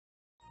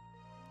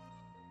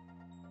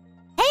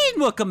And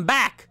welcome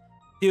back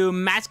to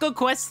Magical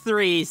Quest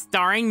 3,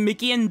 starring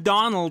Mickey and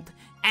Donald.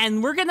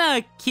 And we're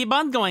gonna keep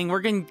on going.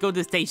 We're gonna go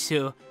to stage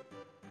 2.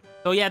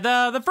 So yeah,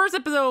 the first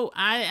episode,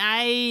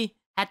 I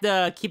had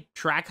to keep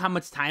track how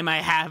much time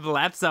I have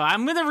left. So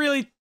I'm gonna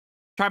really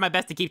try my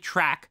best to keep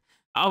track.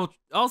 I'll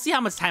see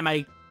how much time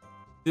I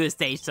do this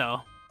stage. So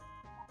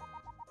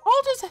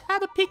I'll just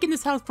have a peek in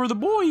this house for the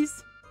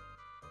boys.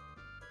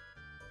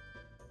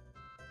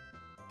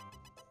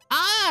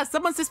 Ah,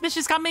 someone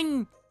suspicious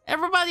coming.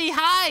 Everybody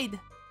hide!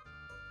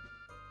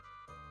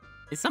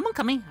 Is someone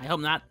coming? I hope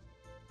not.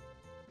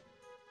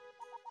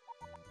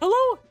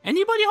 Hello?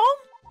 Anybody home?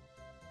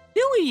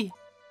 Dewey!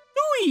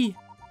 Dewey!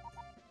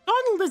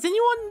 Donald, is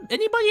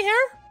anybody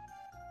here?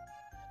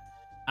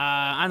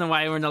 I don't know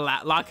why we're in the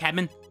log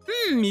cabin.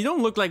 You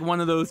don't look like one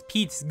of those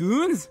Pete's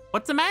goons.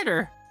 What's the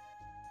matter?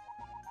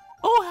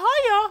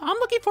 Oh, hiya! I'm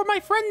looking for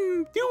my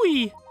friend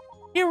Dewey.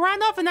 He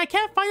ran off and I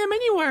can't find him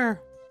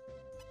anywhere.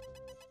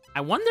 I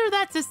wonder if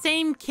that's the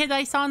same kid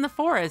I saw in the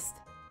forest.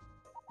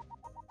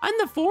 In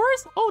the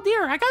forest? Oh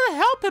dear, I gotta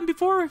help him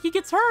before he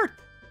gets hurt.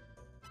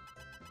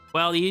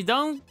 Well, you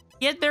don't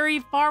get very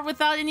far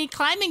without any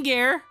climbing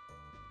gear.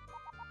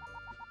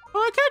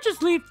 Well, I can't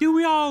just leave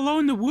Dewey all alone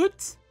in the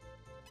woods.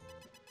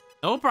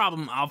 No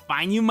problem, I'll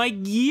find you my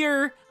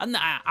gear.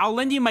 I'll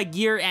lend you my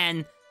gear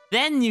and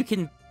then you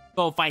can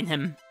go find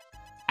him.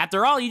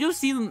 After all, you do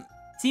seem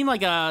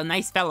like a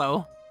nice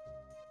fellow.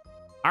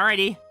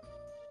 Alrighty.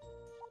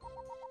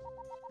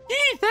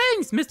 Gee,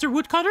 thanks, Mr.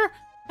 Woodcutter.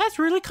 That's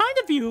really kind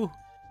of you.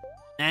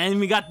 And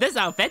we got this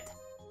outfit.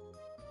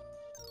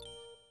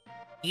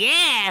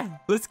 Yeah,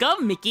 let's go,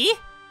 Mickey.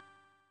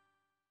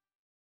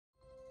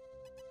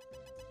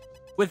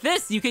 With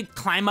this, you could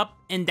climb up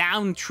and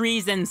down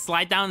trees and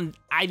slide down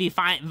ivy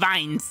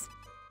vines.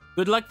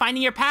 Good luck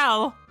finding your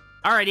pal.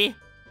 Alrighty.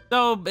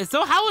 So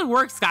how it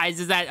works, guys,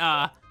 is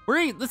that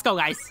let's go,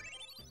 guys.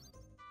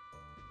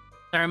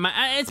 Sorry,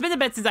 it's been a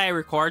bit since I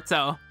record,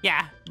 so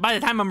yeah. By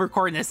the time I'm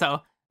recording this,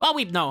 so. Oh,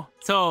 wait, no.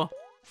 So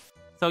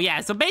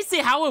yeah. So basically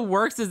how it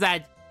works is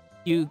that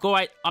you go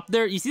right up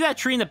there. You see that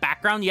tree in the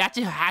background? You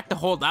actually have to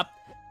hold up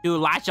to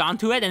latch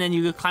onto it, and then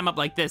you can climb up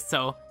like this.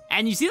 So,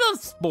 and you see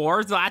those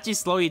spores? They'll actually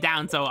slow you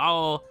down. So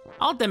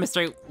I'll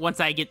demonstrate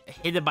once I get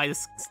hit by the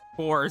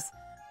spores.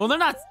 Well, they're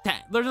not.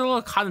 They're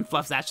little cotton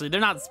fluffs, actually.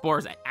 They're not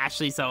spores,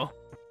 actually. So,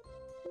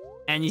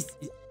 and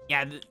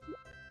yeah.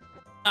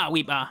 Oh,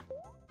 weep.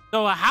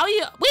 So how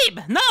you...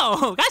 Weeb!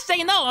 No! Gosh dang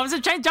it, no! I was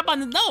trying to jump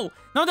on them. No!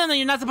 No,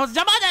 you're not supposed to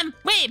jump on them!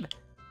 Weeb!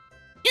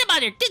 Get him out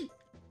of here!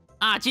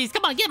 Ah, jeez,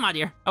 come on, get him out of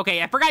here.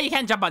 Okay, I forgot you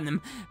can't jump on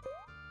them.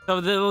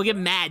 So they'll get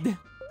mad.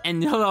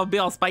 And they'll be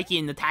all spiky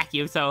and attack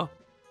you, so...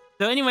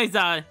 So anyways,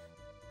 so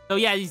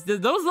yeah,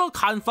 those little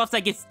cotton fluffs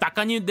that get stuck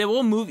on you, they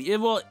will move... It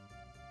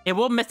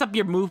will mess up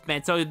your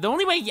movement. So the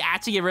only way you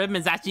actually get rid of them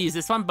is actually use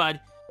this one, but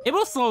it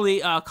will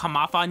slowly come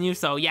off on you,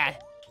 so yeah.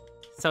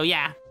 So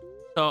yeah.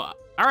 So...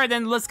 Alright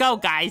then, let's go,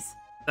 guys.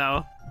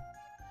 So,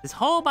 just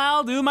hope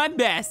I'll do my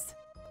best.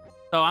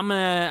 So I'm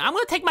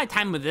gonna take my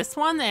time with this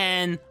one,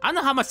 and I don't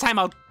know how much time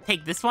I'll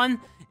take this one.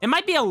 It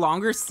might be a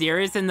longer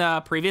series than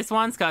the previous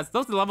ones, because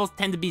those levels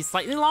tend to be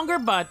slightly longer,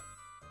 but...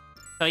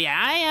 So yeah,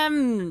 I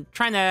am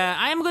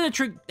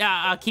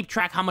gonna keep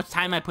track how much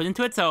time I put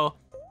into it, so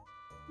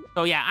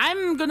yeah,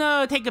 I'm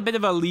gonna take a bit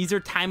of a leisure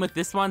time with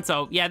this one.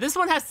 So yeah, this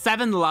one has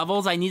 7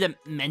 levels I need to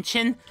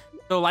mention.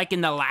 So like in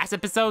the last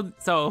episode,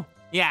 so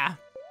yeah.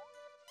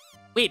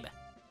 Wait.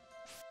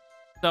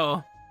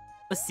 So,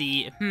 let's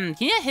see. Can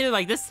you hit it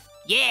like this?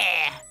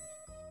 Yeah!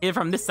 Hit it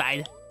from this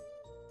side.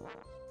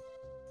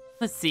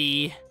 Let's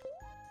see.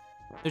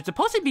 There's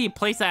supposed to be a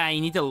place that I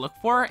need to look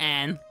for,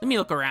 and let me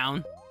look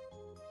around.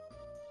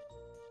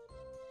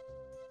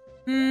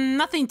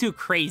 Nothing too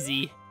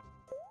crazy.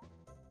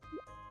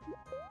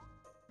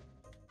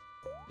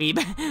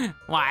 Weeb.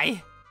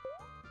 Why?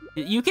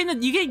 You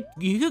could go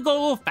a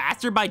little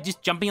faster by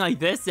just jumping like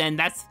this, and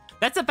that's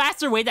a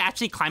faster way to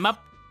actually climb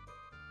up.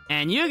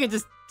 And you can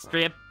just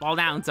straight up fall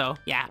down, so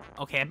yeah.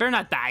 Okay, I better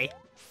not die.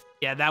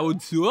 Yeah, that would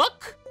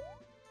suck.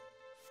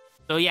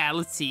 So yeah,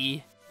 let's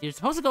see. You're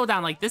supposed to go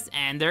down like this,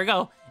 and there you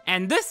go.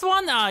 And this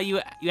one,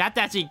 you have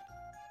to actually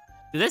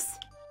do this.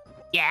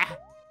 Yeah.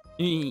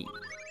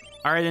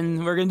 Alright,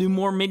 then we're gonna do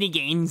more mini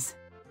games.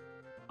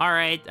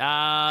 Alright,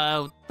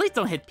 please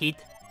don't hit Pete.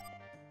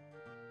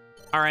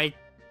 Alright.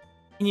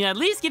 Can you at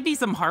least give me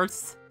some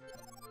hearts?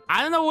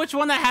 I don't know which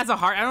one that has a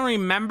heart. I don't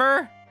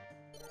remember.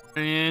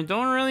 I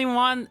don't really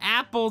want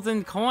apples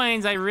and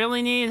coins. I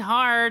really need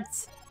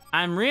hearts.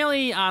 I'm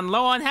really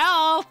low on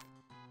health.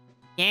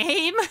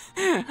 Game?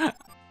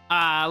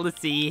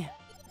 Let's see.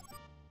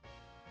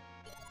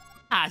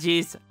 Ah,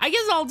 jeez. I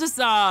guess I'll just,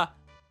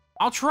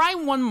 I'll try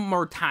one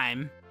more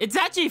time. It's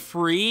actually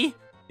free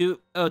to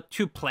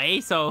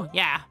play, so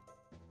yeah.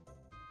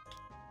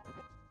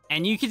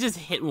 And you can just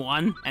hit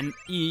one, and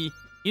you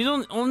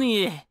don't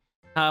only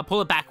pull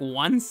it back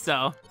once,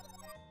 so...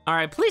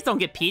 Alright, please don't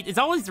get Pete. It's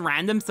always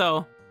random,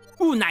 so...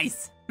 Ooh,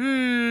 nice.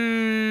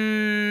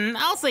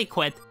 I'll say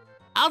quit.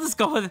 I'll just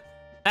go with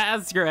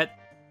that. Screw it.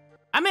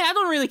 I mean, I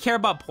don't really care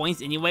about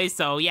points anyway,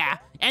 so yeah.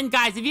 And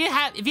guys, if you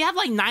have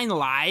like 9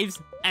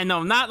 lives, and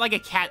no, not like a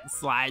cat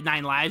slide,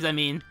 9 lives, I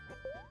mean,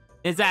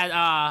 is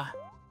that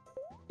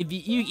if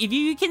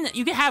you can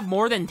have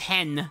more than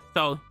 10.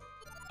 So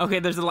okay,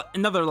 there's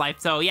another life.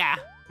 So yeah.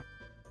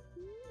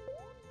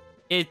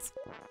 It's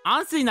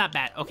honestly not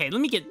bad. Okay,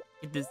 let me get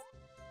this.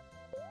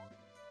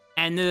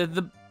 And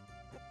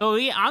so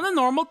yeah, on the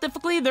normal,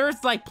 typically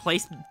there's like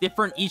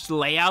different each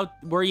layout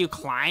where you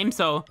climb.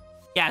 So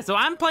yeah, so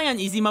I'm playing on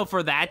easy mode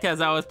for that because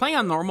I was playing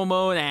on normal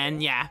mode,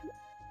 and yeah.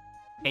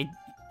 Okay,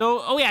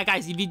 so oh yeah,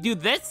 guys, if you do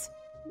this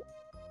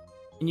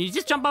and you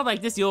just jump out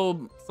like this,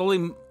 you'll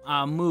slowly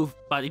move.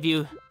 But if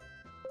you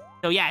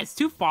so yeah, it's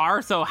too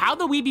far. So how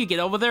the weeb you get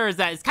over there is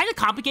that it's kind of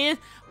complicated,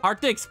 hard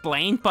to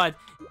explain, but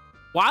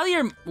while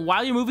you're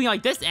moving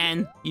like this,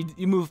 and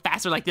you move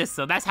faster like this,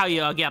 so that's how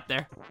you get up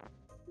there.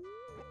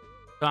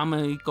 So I'm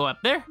gonna go up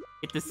there,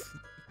 get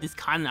this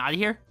cotton out of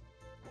here.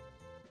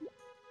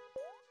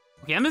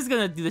 Okay, I'm just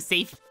gonna do the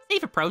safe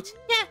approach.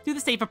 Yeah, do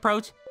the safe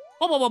approach.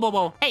 Whoa, whoa, whoa, whoa,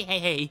 whoa! Hey, hey,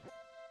 hey!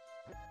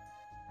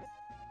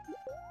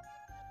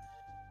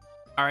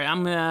 All right,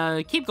 I'm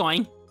gonna keep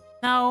going.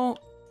 No,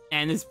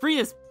 and it's free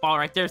this ball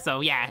right there,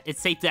 so yeah, it's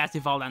safe to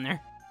actually fall down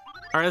there.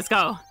 All right, let's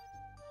go.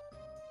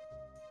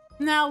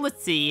 Now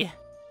let's see.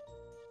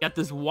 Got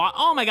this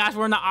oh my gosh,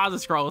 we're in the auto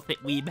scroll with it,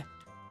 weeb.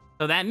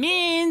 So that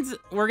means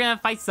we're gonna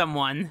fight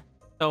someone.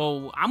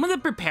 So I'm gonna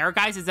prepare,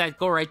 guys, is that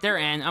go right there,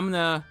 and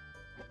I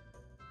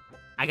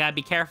gotta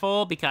be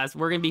careful because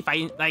we're gonna be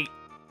fighting like.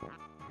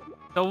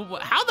 So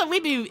how the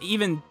weeb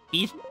even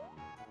beat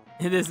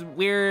this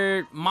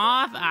weird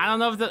moth? I don't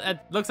know if it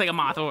looks like a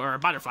moth or a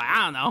butterfly.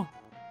 I don't know.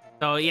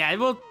 So yeah, it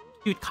will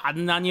shoot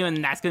cotton on you,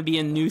 and that's gonna be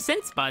a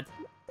nuisance. But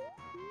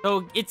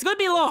so it's gonna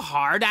be a little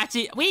hard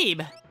actually,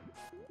 weeb.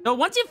 So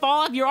once you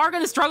fall off, you are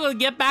going to struggle to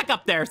get back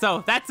up there.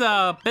 So that's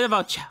a bit of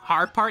a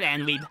hard part,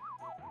 and weeb.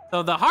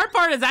 So the hard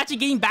part is actually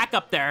getting back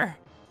up there.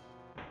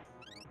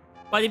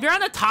 But if you're on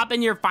the top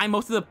and you're fine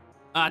most of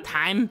the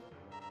time,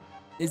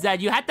 is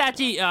that you have to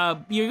actually,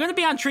 you're going to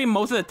be on tree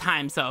most of the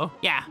time. So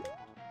yeah.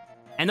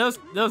 And those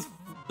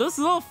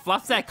little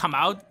fluffs that come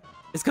out,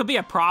 this could be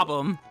a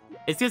problem.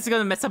 It's just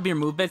going to mess up your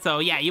movement. So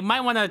yeah, you might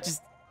want to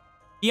just,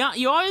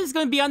 you're always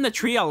going to be on the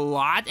tree a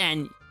lot,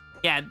 and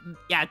yeah,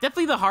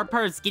 definitely the hard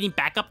part is getting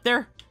back up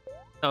there.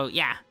 So,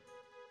 yeah.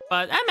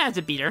 But I managed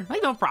to beat her.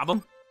 Like, no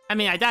problem. I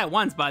mean, I died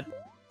once, but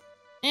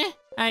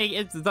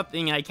it's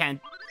something I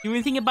can't do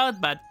anything about,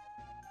 but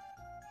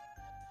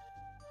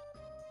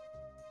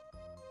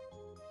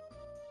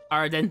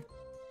alright then.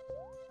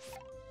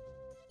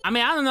 I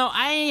mean, I don't know.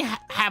 I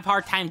have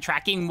hard time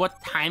tracking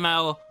what time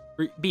I'll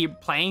be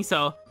playing,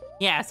 so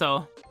yeah,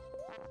 so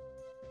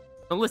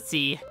let's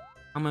see.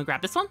 I'm gonna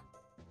grab this one.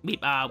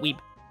 Weep,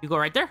 you go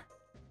right there.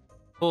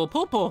 Pull,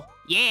 pull, pull.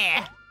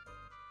 Yeah.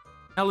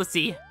 Now let's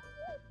see.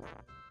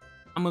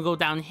 I'm gonna go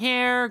down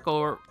here,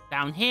 go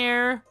down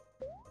here.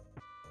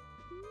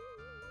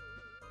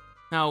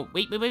 No,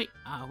 wait.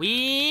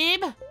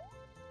 Weeb.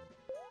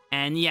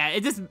 And yeah,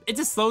 it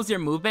just slows your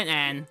movement,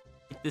 and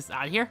get this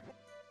out of here.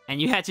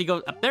 And you actually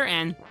go up there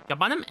and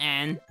jump on him,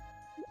 and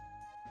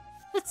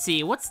let's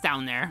see what's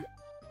down there.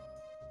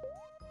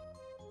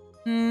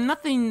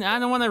 Nothing. I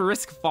don't want to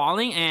risk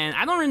falling, and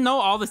I don't really know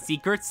all the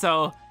secrets,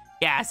 so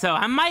yeah, so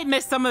I might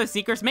miss some of the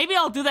secrets. Maybe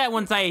I'll do that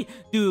once I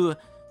do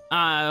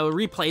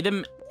replay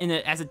them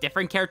as a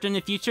different character in the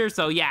future.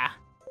 So yeah.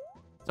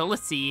 So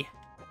let's see.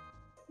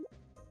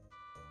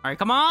 All right,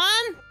 come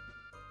on.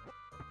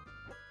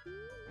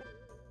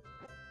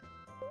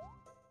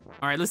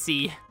 All right, let's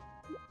see.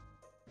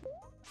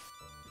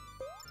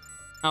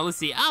 Oh, let's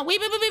see. Oh, wait.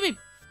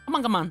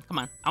 Come on.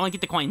 I want to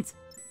get the coins.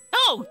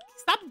 No,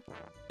 stop.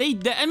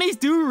 The enemies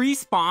do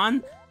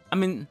respawn. I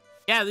mean,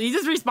 yeah, he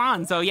just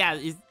respawns. So yeah.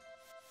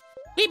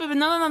 Wait,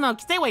 no.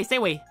 Stay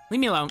away. Leave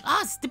me alone.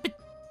 Ah, stupid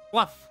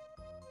fluff.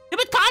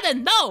 Stupid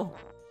cotton, no!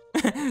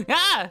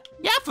 yeah,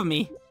 for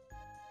me.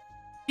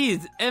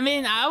 Jeez, I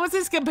mean, I was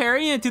just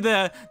comparing it to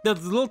the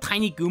little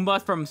tiny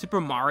Goombas from Super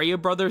Mario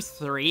Brothers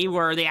 3,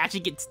 where they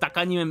actually get stuck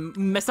on you and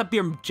mess up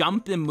your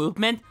jump and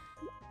movement.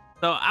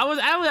 So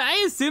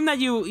I assume that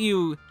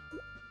you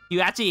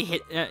actually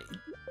hit,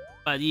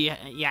 but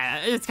yeah,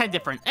 it's kind of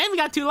different. And we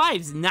got 2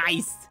 lives,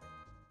 nice.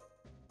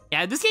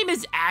 Yeah, this game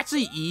is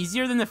actually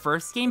easier than the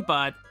first game,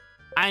 but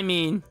I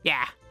mean,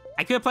 yeah.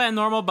 I could play on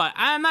normal, but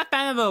I'm not a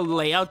fan of the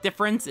layout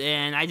difference,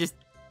 and I just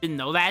didn't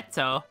know that,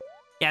 so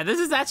yeah, this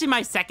is actually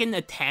my second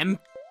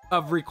attempt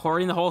of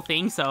recording the whole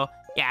thing, so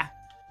yeah.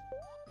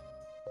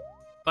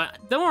 But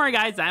don't worry,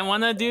 guys, I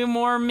want to do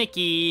more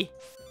Mickey.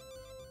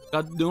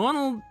 Got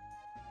doing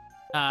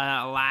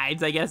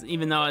lives, I guess,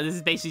 even though this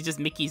is basically just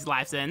Mickey's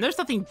lives, and there's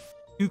nothing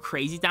too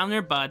crazy down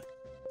there, but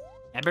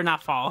I better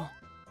not fall.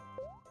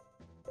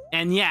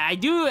 And yeah, I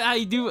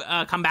do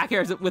come back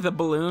here with a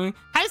balloon.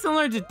 Kind of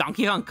similar to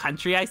Donkey Kong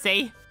Country, I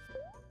say.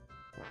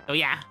 So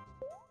yeah.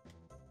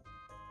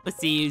 Let's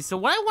see. So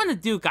what I want to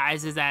do,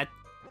 guys, is that...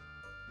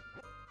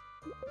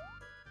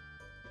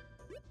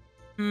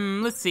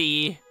 let's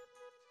see.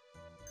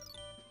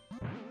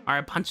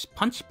 Alright, punch.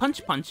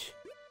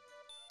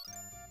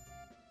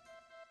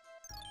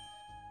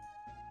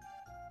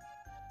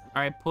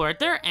 Alright, pull right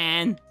there,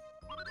 and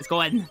let's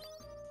go ahead.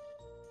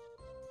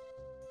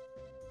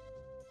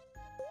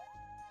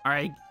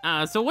 Alright,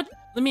 so what?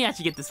 Let me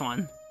actually get this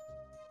one.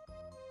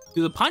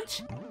 Do the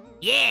punch?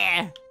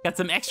 Yeah! Got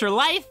some extra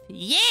life?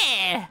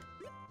 Yeah!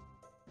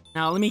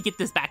 Now, let me get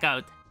this back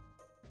out.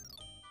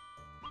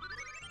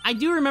 I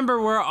do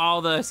remember where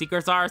all the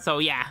secrets are, so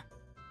yeah.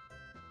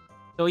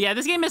 So yeah,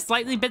 this game is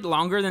slightly bit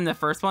longer than the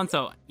first one,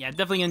 so yeah,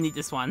 definitely gonna need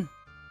this one.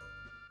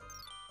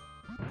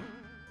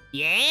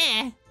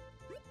 Yeah!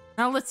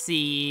 Now, let's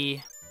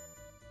see.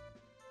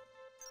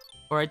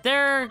 Go right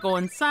there, go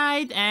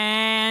inside,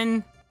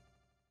 and...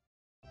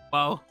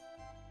 Whoa.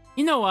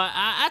 You know what?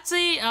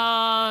 Actually,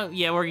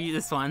 yeah, we're gonna use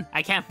this one.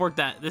 I can't afford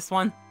this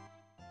one.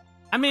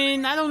 I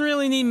mean, I don't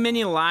really need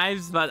many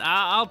lives, but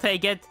I'll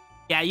take it.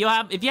 Yeah, you'll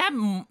have, if you have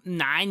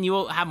 9, you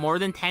will have more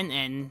than 10,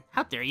 and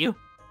how dare you?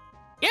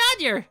 Get out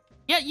of here!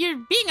 Yeah, you're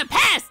being a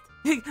pest!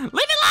 Leave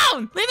it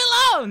alone! Leave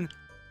it alone!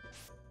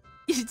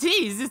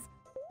 Jeez,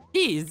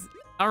 jeez.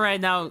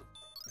 Alright, now,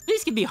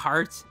 these could be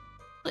hearts.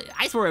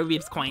 I swear it would be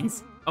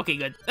coins. Okay,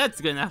 good. That's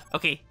good enough.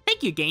 Okay,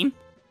 thank you, game.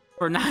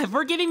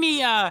 For giving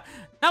me,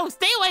 no,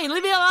 stay away!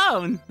 Leave me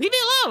alone! Leave me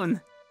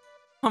alone!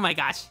 Oh my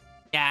gosh.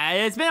 Yeah,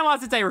 it's been a while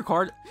since I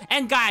record.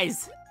 And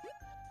guys,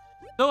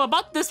 so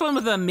about this one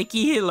with the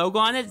Mickey logo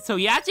on it, so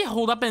you actually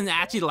hold up and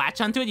actually latch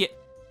onto it.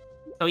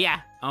 So yeah,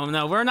 oh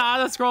no, we're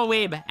not auto scroll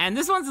wave, and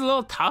this one's a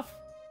little tough.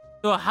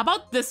 So how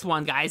about this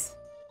one, guys?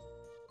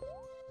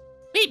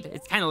 Weep,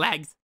 it's kind of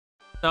lags.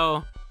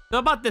 So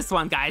about this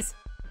one, guys.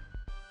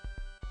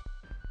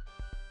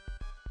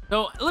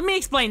 So let me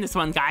explain this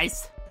one,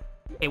 guys.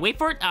 Okay, wait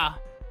for it.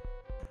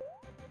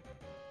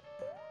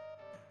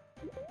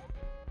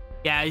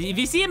 Yeah, if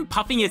you see him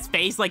puffing his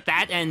face like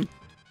that, and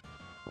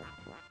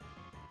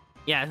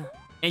yeah,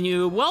 and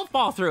you will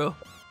fall through.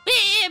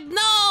 Beep,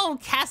 no,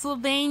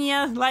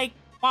 Castlevania, like,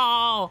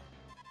 fall.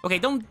 Okay,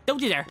 don't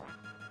do there.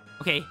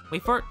 Okay,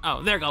 wait for it.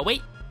 Oh, there we go.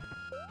 Wait.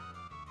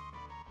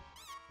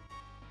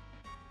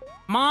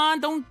 Come on,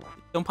 don't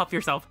puff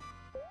yourself.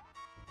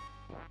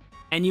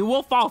 And you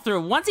will fall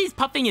through. Once he's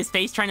puffing his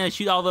face, trying to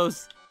shoot all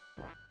those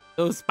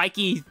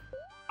spiky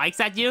spikes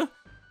at you,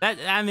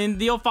 I mean,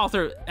 you'll fall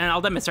through. And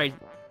I'll demonstrate.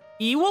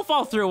 You will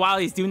fall through while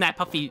he's doing that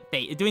puffy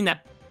face, doing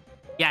that.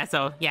 Yeah,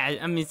 so yeah,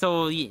 I mean,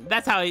 so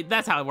that's how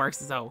it works.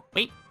 So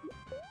wait,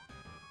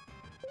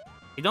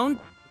 you don't.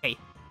 Okay,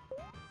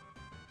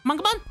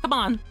 come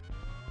on.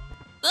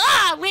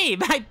 Ah,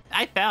 wait,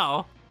 I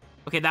fell.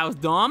 Okay, that was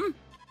dumb.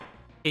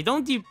 Okay,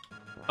 don't do.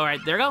 All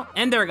right, there we go,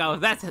 and there we go.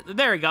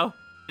 There we go.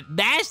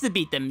 Dash to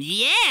beat them.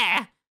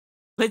 Yeah,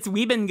 let's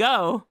weeb and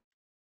go.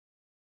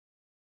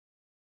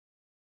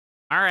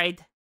 All right.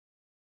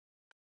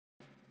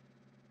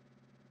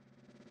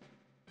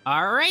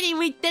 Alrighty,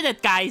 we did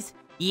it, guys.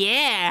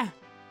 Yeah.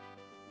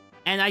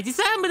 And I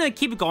decided I'm gonna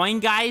keep going,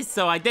 guys.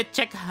 So I did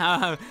check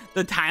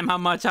the time, how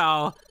much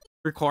I'll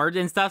record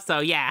and stuff. So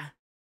yeah.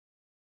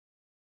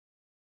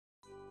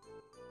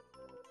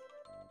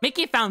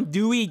 Mickey found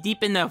Dewey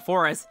deep in the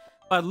forest,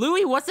 but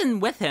Louie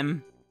wasn't with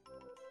him.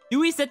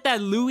 Dewey said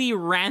that Louie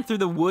ran through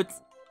the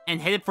woods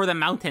and headed for the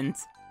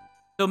mountains.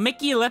 So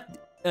Mickey left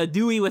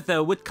Dewey with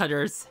the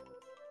woodcutters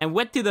and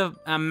went to the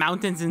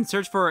mountains in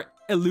search for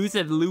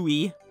elusive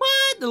Louie. What?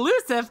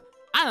 Elusive?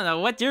 I don't know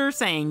what you're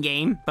saying,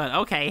 game, but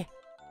okay.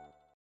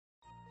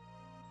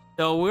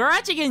 So we're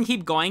actually gonna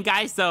keep going,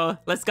 guys, so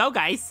let's go,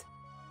 guys.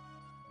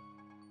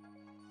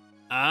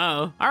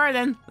 Oh, alright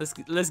then,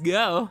 let's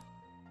go.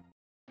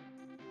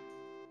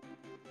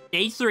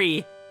 Stage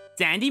 3,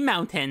 Sandy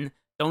Mountain.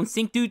 Don't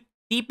sink too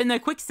deep in the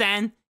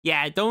quicksand.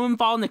 Yeah, don't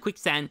fall in the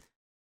quicksand.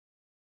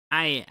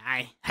 I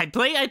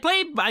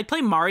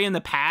played Mario in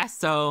the past,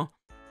 so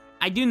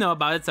I do know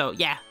about it, so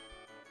yeah.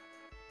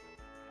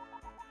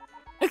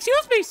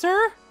 Excuse me,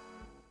 sir.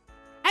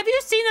 Have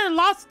you seen a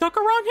lost duck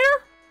around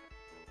here?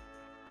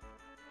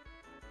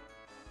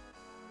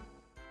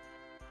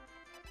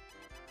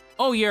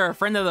 Oh, you're a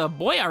friend of the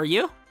boy, are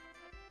you?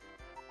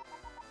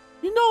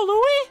 You know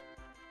Louie?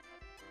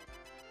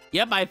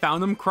 Yep, I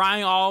found him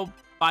crying all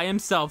by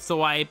himself,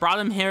 so I brought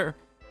him here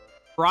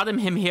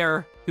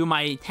to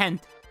my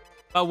tent.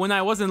 But when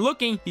I wasn't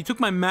looking, he took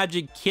my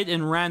magic kit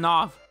and ran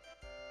off.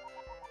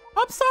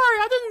 I'm sorry,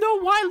 I didn't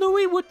know why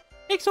Louie would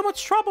make so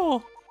much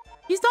trouble.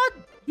 He's not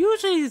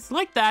usually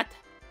like that.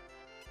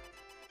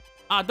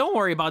 Don't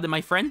worry about it,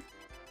 my friend.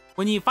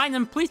 When you find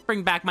him, please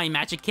bring back my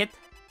magic kit.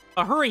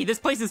 Hurry, this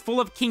place is full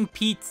of King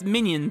Pete's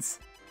minions.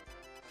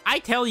 I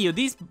tell you,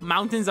 these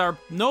mountains are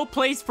no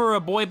place for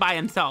a boy by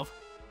himself.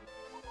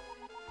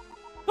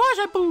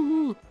 Gosh,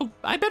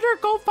 I better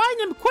go find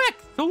him quick.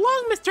 So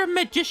long, Mr.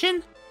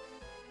 Magician.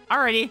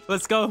 Alrighty,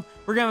 let's go.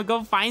 We're gonna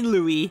go find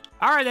Louie.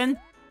 Alright then.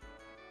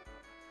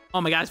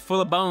 Oh my gosh,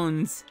 full of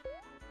bones.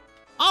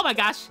 Oh my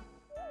gosh.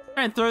 I'm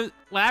trying to throw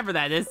whatever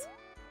that is.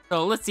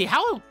 So let's see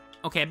how.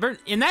 Okay, but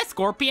in that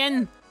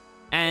scorpion,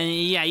 and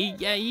yeah,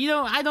 you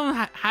know, I don't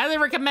highly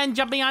recommend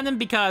jumping on them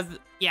because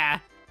yeah,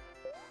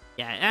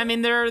 I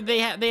mean they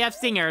have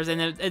stingers and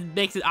it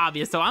makes it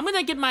obvious. So I'm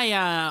gonna get my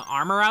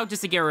armor out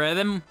just to get rid of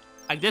them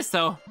like this.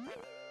 So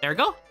There we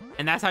go.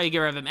 And that's how you get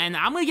rid of him. And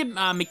I'm gonna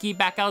get Mickey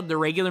back out, the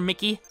regular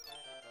Mickey.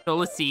 So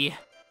let's see.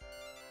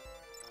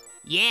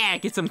 Yeah,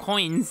 get some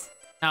coins.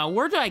 Now,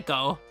 where do I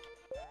go?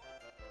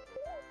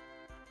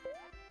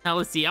 Now,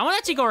 let's see. I want to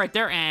actually go right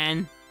there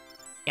and...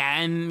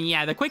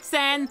 Yeah, the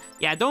quicksand.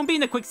 Yeah, don't be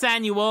in the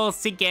quicksand. You will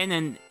sink in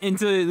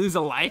and lose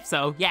a life.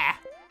 So, yeah.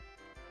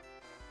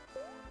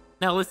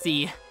 Now, let's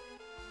see.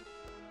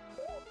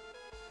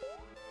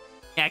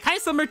 Yeah, kind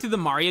of similar to the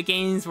Mario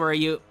games where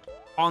you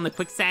on the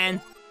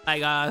quicksand,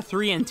 like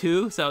 3 and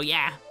 2. So,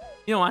 yeah,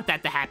 you don't want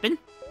that to happen.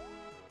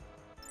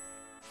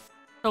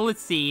 So,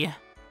 let's see.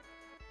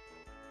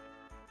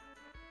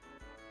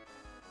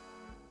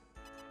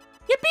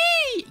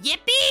 Yippee!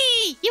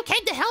 Yippee! You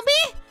came to help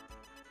me?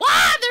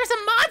 Wow, there's a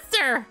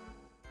monster!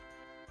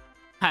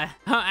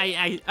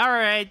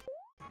 Alright.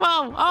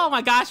 Whoa, oh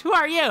my gosh, who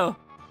are you?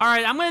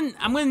 Alright, I'm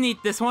gonna need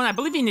this one. I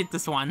believe you need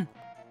this one.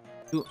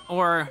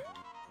 Or,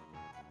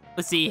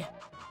 let's see.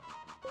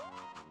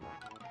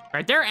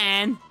 Right there,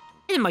 and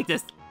hit him like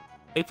this.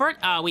 Wait for it.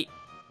 Wait.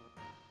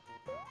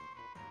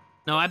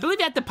 No, I believe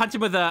you have to punch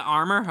him with the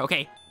armor.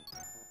 Okay.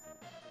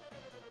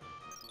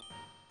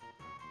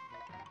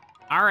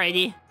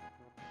 Alrighty.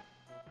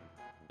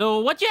 So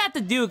what you have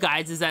to do,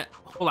 guys, is that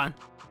hold on.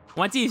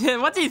 Once he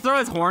throws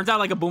his horns out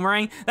like a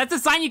boomerang, that's a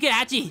sign you can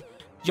actually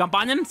jump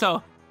on him.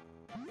 So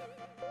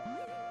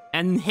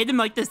and hit him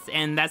like this,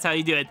 and that's how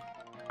you do it.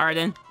 All right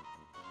then.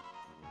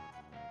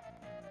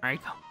 All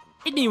right, go.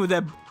 Hit me with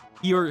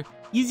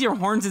use your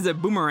horns as a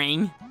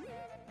boomerang.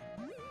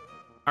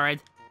 All right.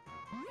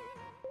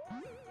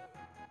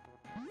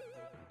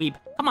 Weep.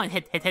 Come on,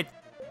 hit. Dang,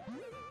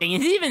 he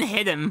didn't even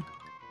hit him.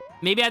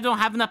 Maybe I don't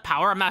have enough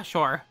power. I'm not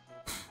sure.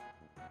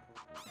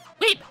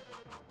 Weep!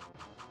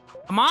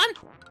 Come on!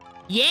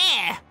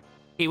 Yeah!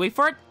 Okay, wait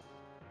for it.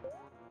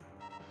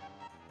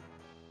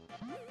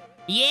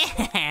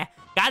 Yeah!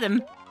 Got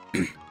him.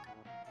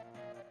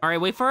 Alright,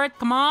 wait for it.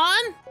 Come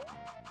on!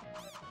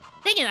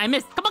 Dang it, I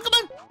missed. Come on!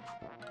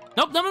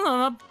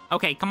 Nope.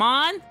 Okay, come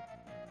on.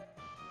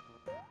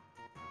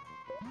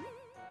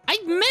 I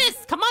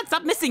missed! Come on,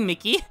 stop missing,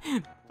 Mickey.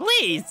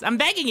 Please, I'm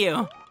begging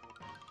you.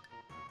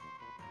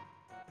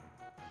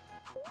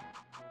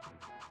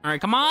 Alright,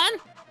 come on.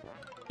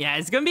 Yeah,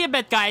 it's gonna be a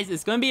bet, guys.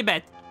 It's gonna be a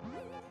bet.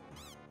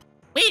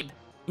 Wait,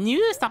 can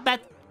you stop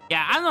that?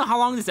 Yeah, I don't know how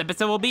long this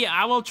episode will be.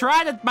 I will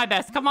try my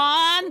best. Come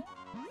on.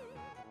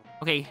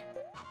 Okay.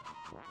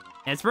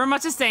 It's pretty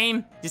much the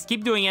same. Just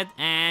keep doing it,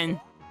 and...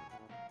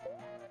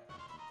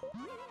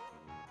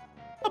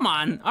 Come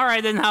on.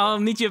 Alright, then I'll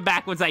meet you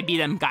back once I beat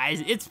him,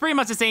 guys. It's pretty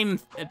much the same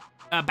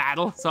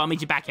battle, so I'll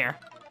meet you back here.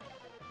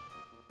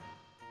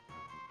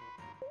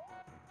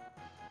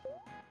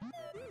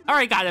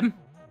 Alright, got him.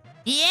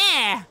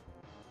 Yeah!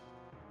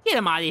 Get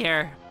him out of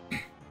here.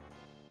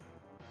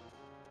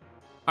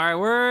 Alright,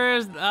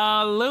 where's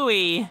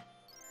Louie?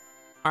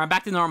 Alright,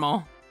 back to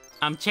normal.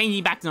 I'm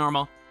changing back to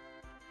normal.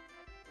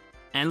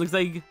 And it looks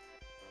like...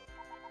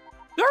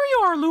 There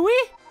you are, Louie!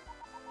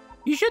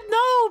 You should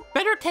know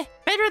better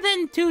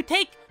than to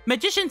take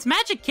Magician's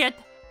Magic Kit.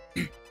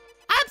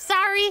 I'm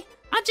sorry.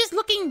 I'm just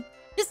looking...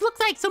 This looks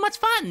like so much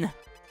fun.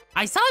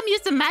 I saw him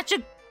use the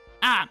Magic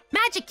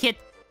Kit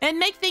and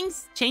make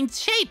things change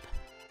shape.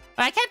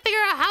 But I can't figure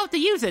out how to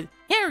use it.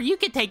 Here, you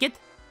can take it.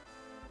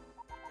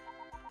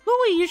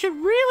 Louie, you should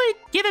really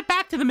give it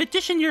back to the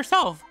magician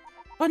yourself.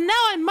 But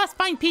now I must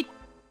find King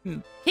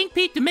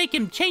Pete to make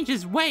him change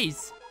his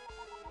ways.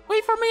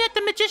 Wait for me at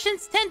the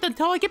magician's tent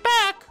until I get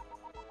back.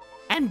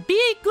 And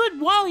be good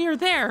while you're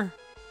there.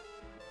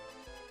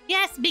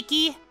 Yes,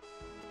 Mickey.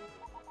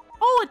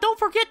 Oh, and don't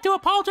forget to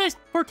apologize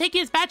for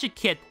taking his magic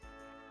kit.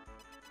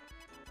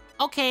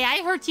 Okay,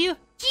 I heard you.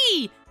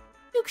 Gee,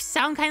 you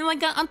sound kind of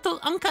like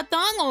Uncle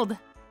Donald.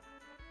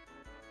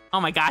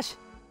 Oh my gosh.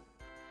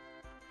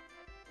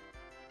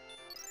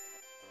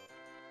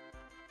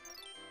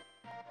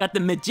 Got the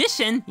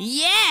magician?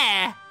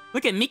 Yeah!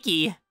 Look at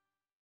Mickey.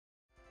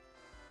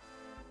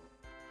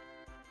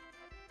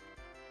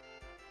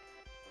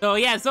 So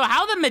yeah, so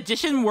how the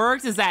magician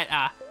works is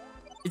that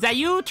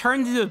you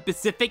turn the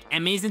specific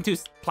enemies into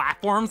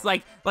platforms,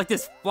 like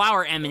this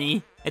flower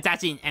enemy. It's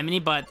actually an enemy,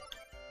 but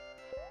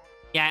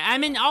yeah, I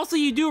mean also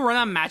you do run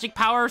on magic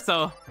power,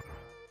 so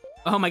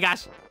oh my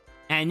gosh.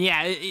 And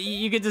yeah,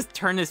 you could just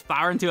turn this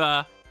flower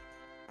into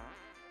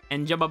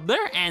and jump up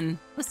there, and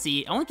let's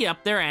see, I want to get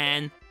up there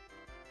and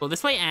go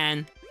this way,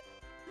 and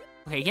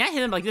okay, can I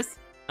hit him like this?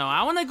 No,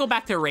 I want to go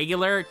back to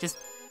regular, just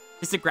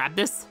to grab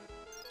this.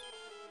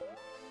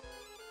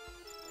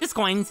 Just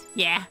coins,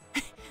 yeah.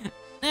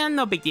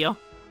 No big deal.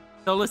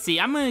 So let's see,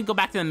 I'm gonna go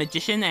back to the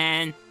magician,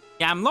 and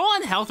yeah, I'm low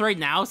on health right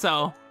now,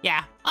 so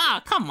yeah.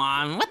 Ah, come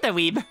on, what the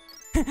weeb?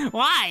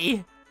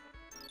 Why?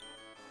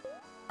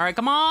 Alright,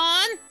 come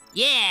on.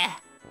 Yeah.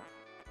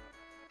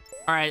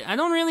 Alright, I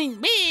don't really...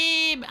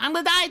 Weeb! I'm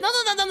gonna die.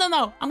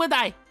 No. I'm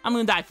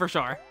gonna die for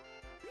sure.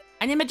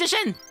 I need a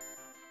magician.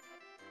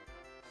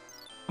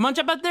 Come on,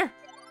 jump out there.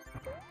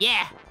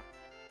 Yeah.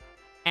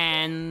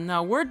 And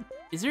where...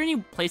 Is there any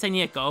place I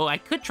need to go? I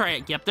could try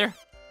to get up there.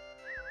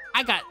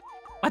 I got...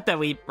 What the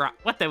weeb, bro?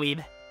 What the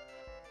weeb?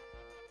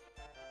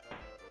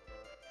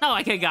 No,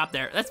 I could get up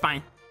there. That's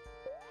fine.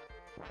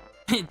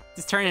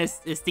 Just turn his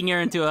stinger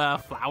into a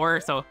flower.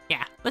 So,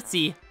 yeah. Let's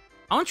see.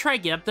 I want to try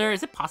to get up there.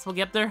 Is it possible to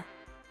get up there?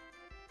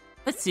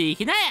 Let's see.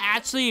 Can I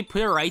actually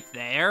put it right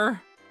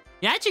there?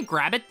 Can I actually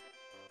grab it?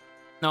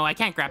 No, I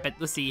can't grab it.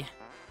 Let's see.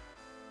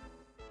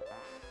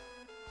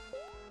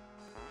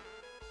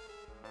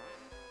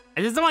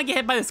 I just don't want to get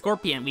hit by the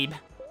scorpion, weeb.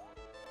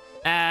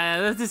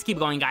 Let's just keep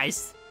going,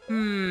 guys.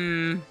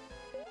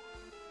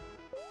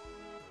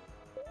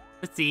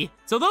 Let's see.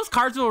 So those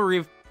cards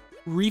will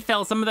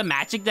refill some of the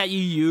magic that you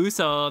use.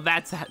 So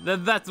that's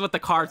what the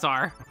cards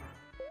are.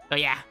 So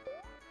yeah.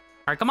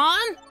 All right, come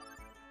on.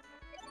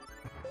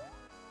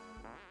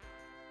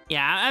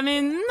 Yeah, I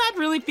mean, not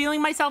really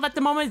feeling myself at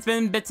the moment. It's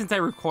been a bit since I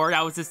record.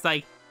 I was just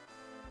like,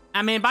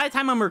 I mean, by the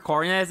time I'm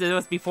recording this, it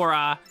was before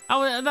that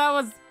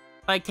was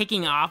like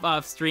taking off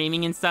of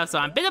streaming and stuff. So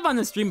I'm a bit of on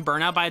the stream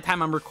burnout by the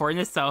time I'm recording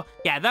this. So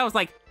yeah, that was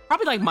like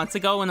probably like months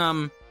ago when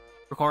I'm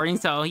recording.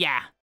 So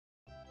yeah,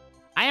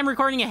 I am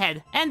recording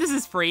ahead, and this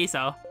is free.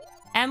 So,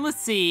 and let's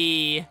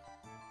see.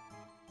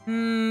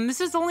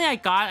 This is the only I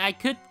got. I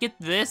could get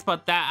this,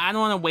 but that I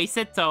don't want to waste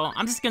it. So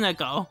I'm just gonna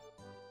go.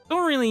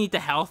 Don't really need the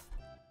health.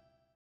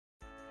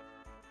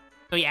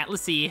 So yeah,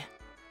 let's see.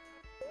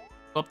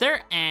 Go up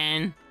there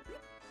and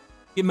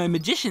get my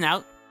magician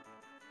out.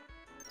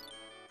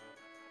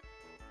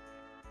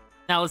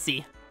 Now let's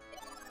see.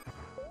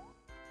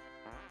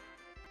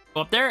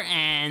 Go up there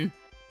and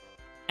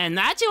I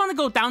actually want to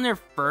go down there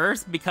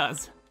first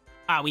because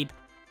weeb.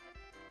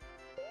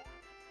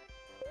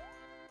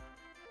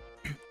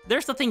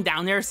 There's something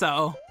down there,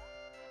 so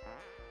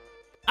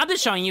I'm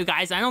just showing you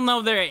guys. I don't know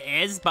if there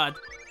is, but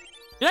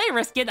did I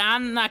risk it?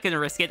 I'm not gonna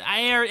risk it.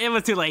 It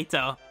was too late,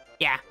 so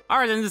yeah. All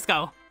right, then let's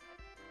go.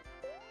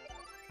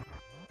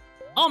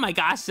 Oh my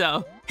gosh,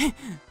 so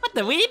what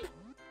the weeb?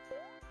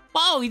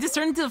 Whoa, he just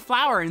turned into a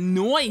flower.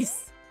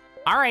 Nice.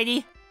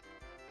 Alrighty.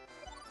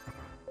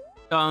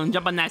 So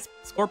jump on that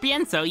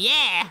scorpion. So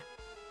yeah.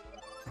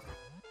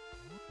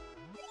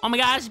 Oh my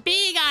gosh,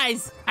 bee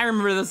guys! I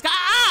remember those guys.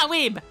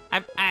 Weeb!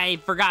 I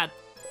forgot.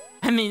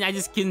 I mean, I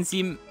just couldn't see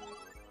him.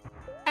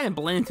 Kind of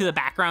blend into the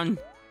background.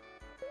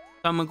 So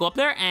I'm gonna go up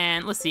there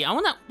and let's see. I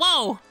wanna.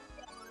 Whoa!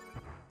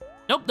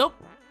 Nope.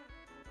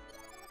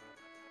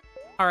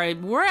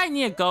 Alright, where I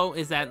need to go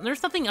is that there's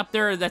something up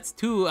there that's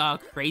too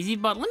crazy,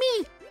 but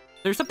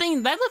there's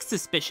something that looks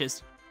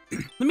suspicious.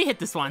 Let me hit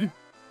this one.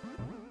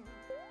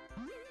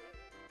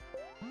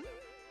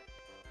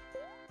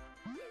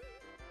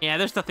 Yeah,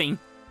 there's something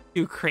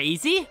too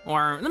crazy.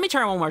 Or let me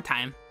try one more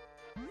time.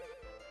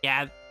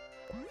 Yeah.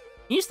 Can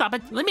you stop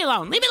it? Leave me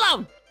alone. Leave me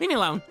alone. Leave me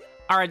alone.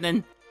 All right,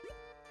 then.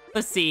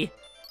 Let's see.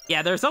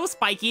 Yeah, they're so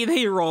spiky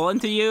they roll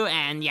into you,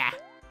 and yeah.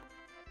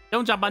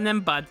 Don't jump on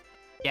them, but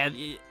yeah,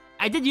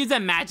 I did use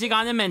that magic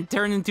on them and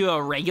turn into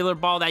a regular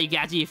ball that you can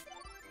actually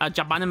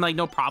jump on them like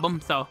no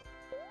problem. So, all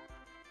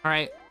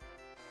right.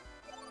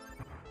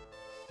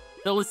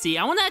 So let's see.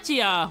 I want to actually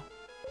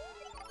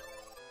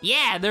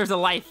yeah, there's a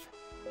life.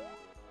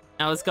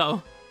 Now let's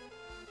go.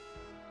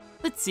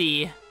 Let's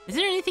see. Is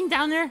there anything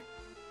down there?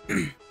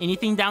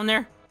 Anything down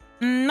there?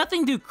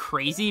 Nothing too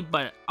crazy,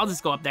 but I'll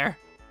just go up there.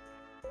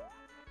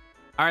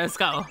 All right, let's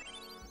go.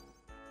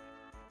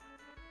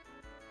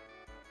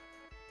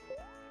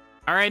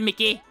 All right,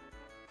 Mickey.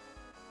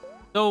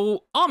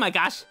 So, oh my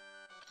gosh.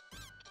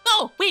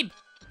 No, weeb.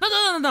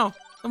 No.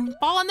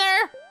 Ball in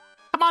there.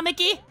 Come on,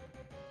 Mickey.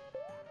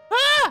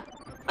 Ah!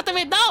 What the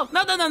weeb?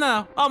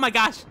 No. Oh my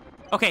gosh.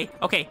 Okay.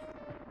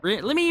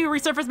 Let me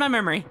resurface my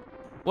memory.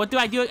 What do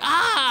I do?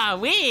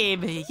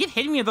 Weeb. You keep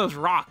hitting me with those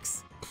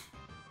rocks.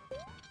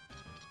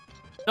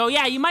 So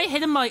yeah, you might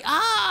hit him like,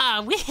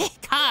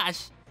 weeb.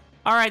 Gosh.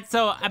 All right,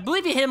 so I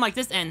believe you hit him like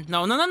this and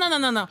no.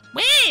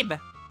 Weeb.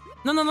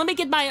 No, let me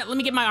get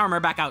my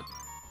armor back out.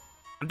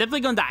 I'm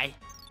definitely gonna die.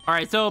 All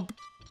right, so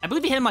I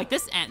believe you hit him like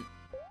this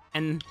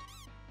and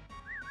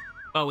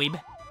oh, weeb.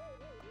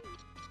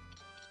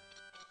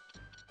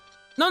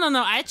 No. No,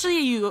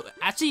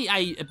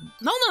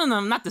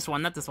 not this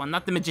one, not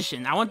the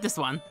magician. I want this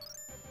one.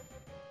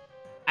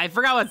 I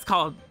forgot what it's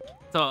called.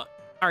 So, all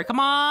right, come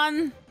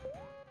on.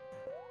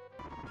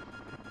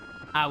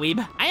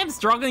 Weeb. I am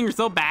struggling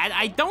so bad.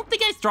 I don't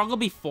think I struggled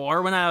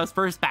before when I was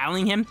first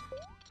battling him.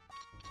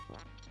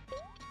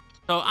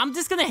 So I'm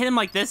just gonna hit him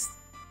like this.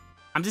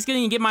 I'm just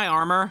gonna get my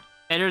armor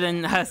better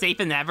than safe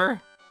and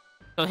ever.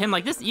 So hit him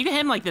like this. You can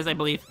hit him like this, I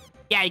believe.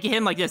 Yeah, you can hit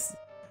him like this.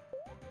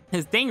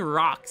 His dang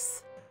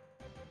rocks.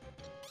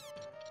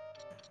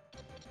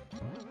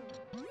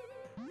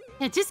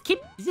 Yeah, just.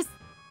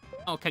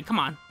 Okay, come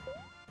on.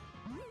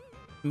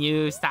 Can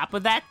you stop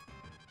with that?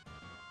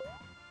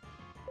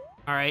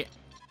 All right.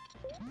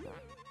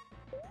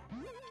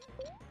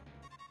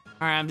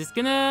 All right, I'm just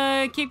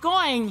gonna keep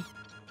going.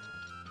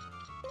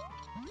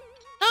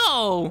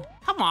 No,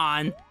 come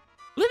on.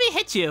 Let me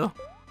hit you.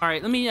 All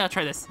right, let me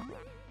try this.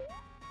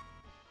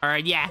 All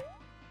right, yeah.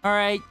 All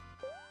right.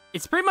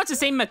 It's pretty much the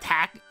same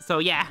attack, so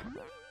yeah.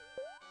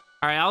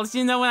 All right, I'll let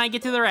you know when I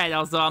get to the red.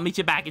 Also, I'll meet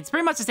you back. It's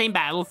pretty much the same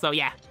battle, so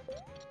yeah.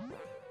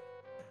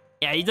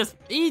 Yeah,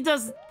 he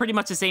does pretty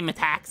much the same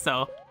attack,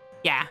 so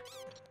yeah.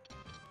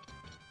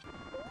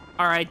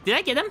 Alright, did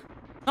I get him?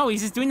 Oh,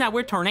 he's just doing that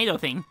weird tornado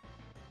thing.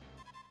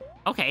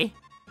 Okay.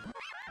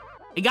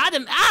 I got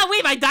him. Ah,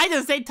 wait, I died at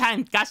the same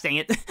time. Gosh dang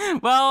it.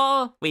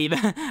 Well, weeb.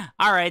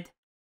 Alright.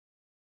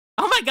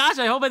 Oh my gosh,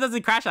 I hope it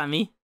doesn't crash on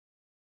me.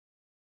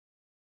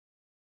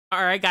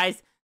 Alright,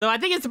 guys. So I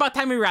think it's about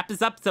time we wrap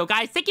this up. So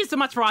guys, thank you so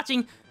much for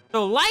watching.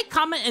 So like,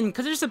 comment, and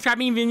consider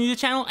subscribing if you're new to the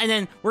channel. And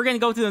then we're going to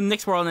go to the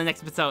next world in the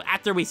next episode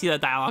after we see the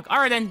dialogue.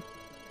 Alright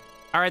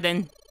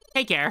then.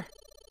 Take care.